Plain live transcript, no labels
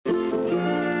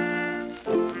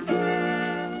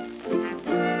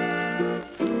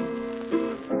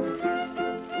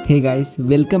Hey guys,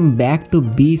 welcome back to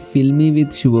Be Filmy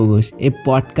with Shubha Ghosh, a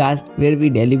podcast where we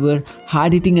deliver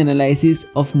hard-hitting analysis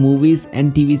of movies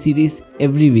and TV series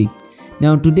every week.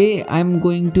 Now today I'm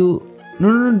going to...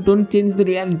 No, don't change the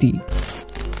reality.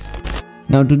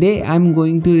 Now today I'm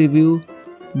going to review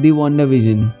the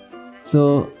WandaVision.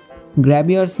 So grab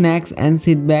your snacks and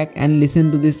sit back and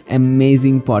listen to this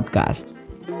amazing podcast.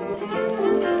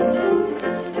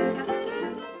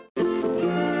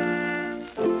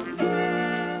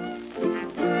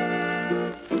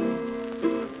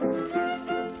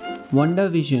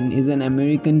 WandaVision is an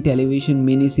American television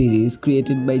miniseries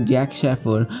created by Jack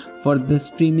Schaffer for the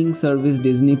streaming service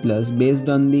Disney Plus based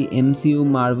on the MCU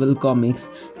Marvel Comics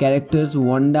characters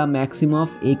Wanda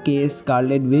Maximoff aka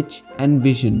Scarlet Witch and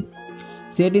Vision.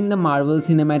 Set in the Marvel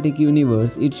Cinematic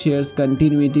Universe, it shares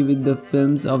continuity with the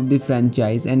films of the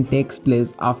franchise and takes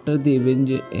place after the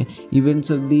events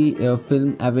of the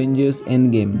film Avengers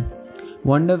Endgame.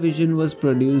 WandaVision was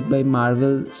produced by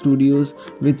Marvel Studios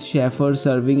with Schaffer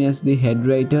serving as the head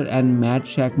writer and Matt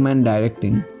Shakman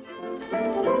directing.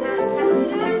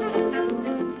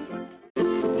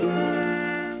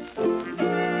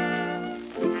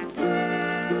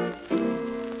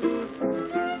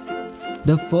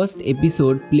 The first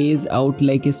episode plays out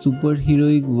like a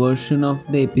superheroic version of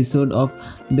the episode of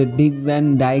The Dick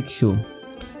Van Dyke Show,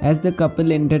 as the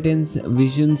couple entertains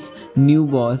Vision's new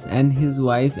boss and his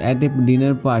wife at a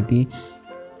dinner party.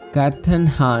 Kathryn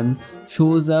Hahn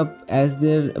shows up as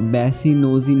their bassy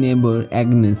nosy neighbor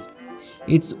Agnes.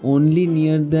 It's only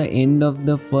near the end of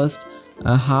the first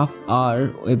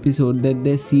half-hour episode that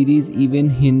the series even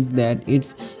hints that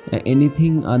it's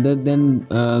anything other than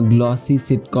a glossy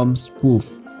sitcom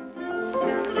spoof.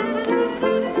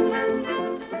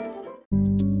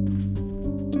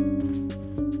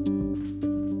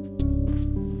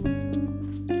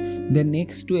 The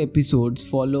next two episodes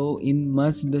follow in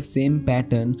much the same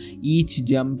pattern, each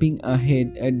jumping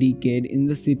ahead a decade in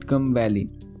the sitcom valley.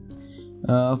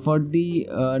 For the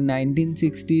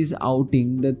 1960s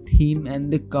outing, the theme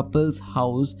and the couple's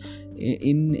house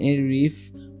in a reef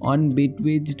on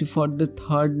Bitwitched. For the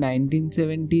third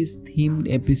 1970s themed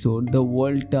episode, the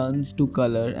world turns to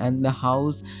color and the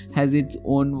house has its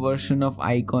own version of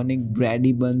iconic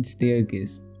Brady Bunch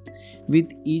staircase.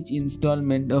 With each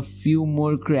installment, a few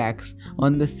more cracks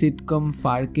on the sitcom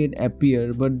facade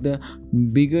appear, but the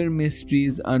bigger mystery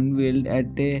is unveiled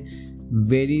at a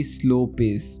very slow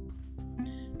pace.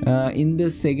 In the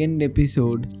second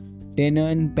episode,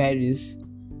 Tennessee Paris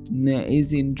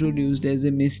is introduced as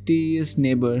a mysterious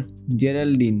neighbor,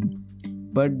 Geraldine.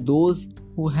 But those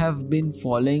who have been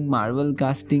following Marvel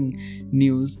casting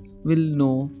news will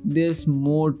know there's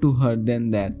more to her than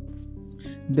that.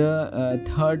 The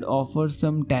third offers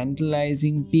some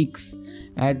tantalizing peeks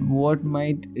at what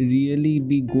might really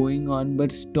be going on,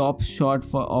 but stops short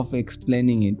of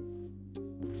explaining it.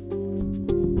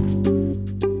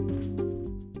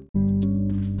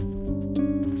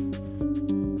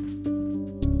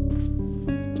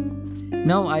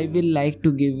 Now I will like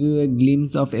to give you a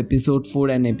glimpse of episode 4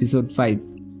 and episode 5.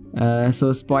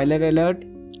 So spoiler alert,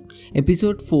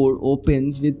 episode 4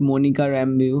 opens with Monica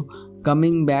Rambeau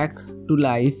coming back to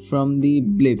life from the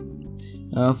blip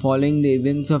following the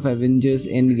events of Avengers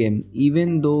Endgame.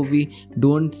 Even though we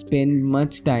don't spend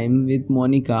much time with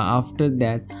Monica after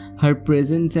that, her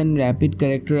presence and rapid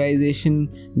characterization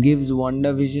gives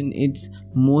WandaVision its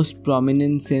most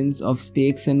prominent sense of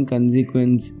stakes and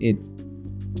consequence.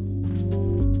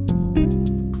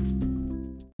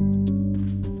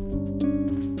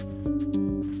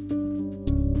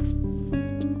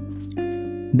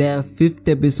 The fifth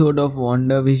episode of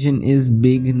WandaVision is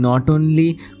big not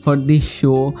only for the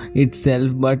show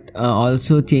itself but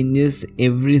also changes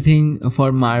everything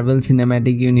for Marvel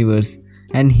Cinematic Universe,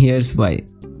 and here's why.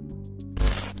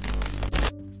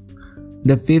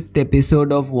 The fifth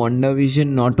episode of WandaVision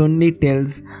not only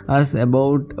tells us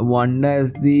about Wanda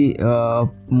as the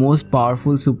most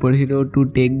powerful superhero to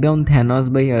take down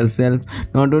Thanos by herself,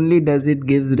 not only does it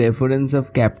give reference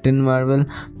of Captain Marvel,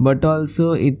 but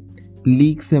also it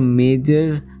leaks a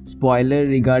major spoiler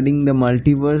regarding the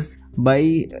multiverse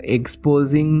by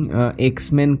exposing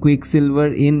X-Men Quicksilver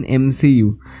in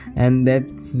MCU, and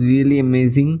that's really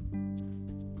amazing.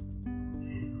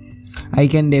 I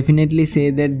can definitely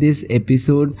say that this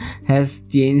episode has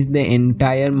changed the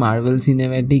entire Marvel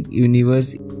Cinematic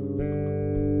Universe.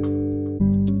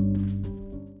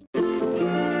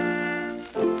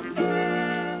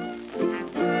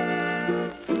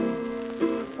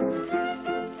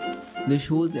 The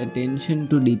show's attention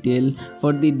to detail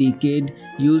for the decade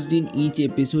used in each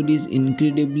episode is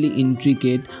incredibly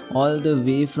intricate, all the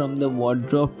way from the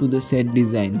wardrobe to the set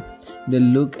design. The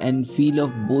look and feel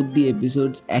of both the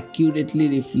episodes accurately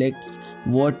reflects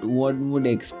what one would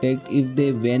expect if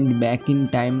they went back in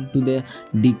time to the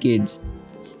decades.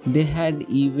 They had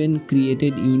even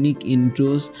created unique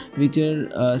intros, which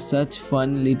are such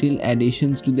fun little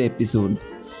additions to the episode.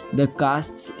 The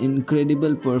cast's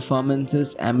incredible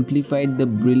performances amplified the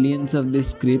brilliance of the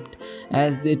script,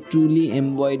 as they truly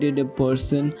embodied a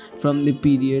person from the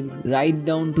period, right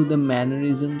down to the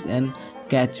mannerisms and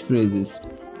catchphrases.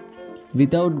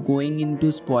 Without going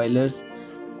into spoilers,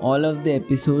 all of the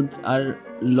episodes are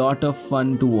a lot of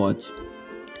fun to watch.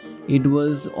 It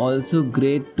was also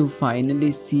great to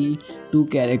finally see two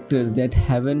characters that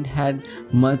haven't had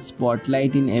much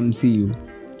spotlight in MCU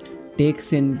take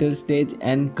center stage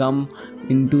and come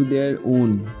into their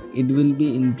own. It will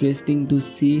be interesting to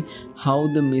see how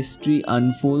the mystery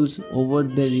unfolds over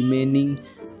the remaining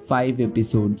 5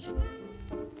 episodes.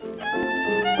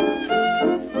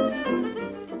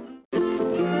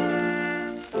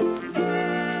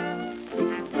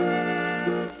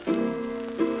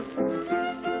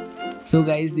 So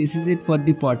guys, this is it for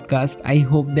the podcast. I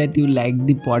hope that you liked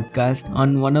the podcast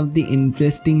on one of the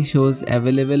interesting shows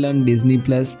available on Disney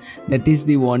Plus, that is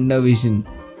the WandaVision.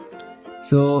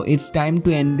 So it's time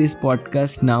to end this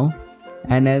podcast now.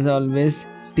 And as always,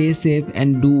 stay safe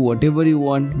and do whatever you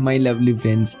want, my lovely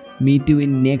friends. Meet you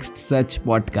in next such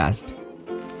podcast.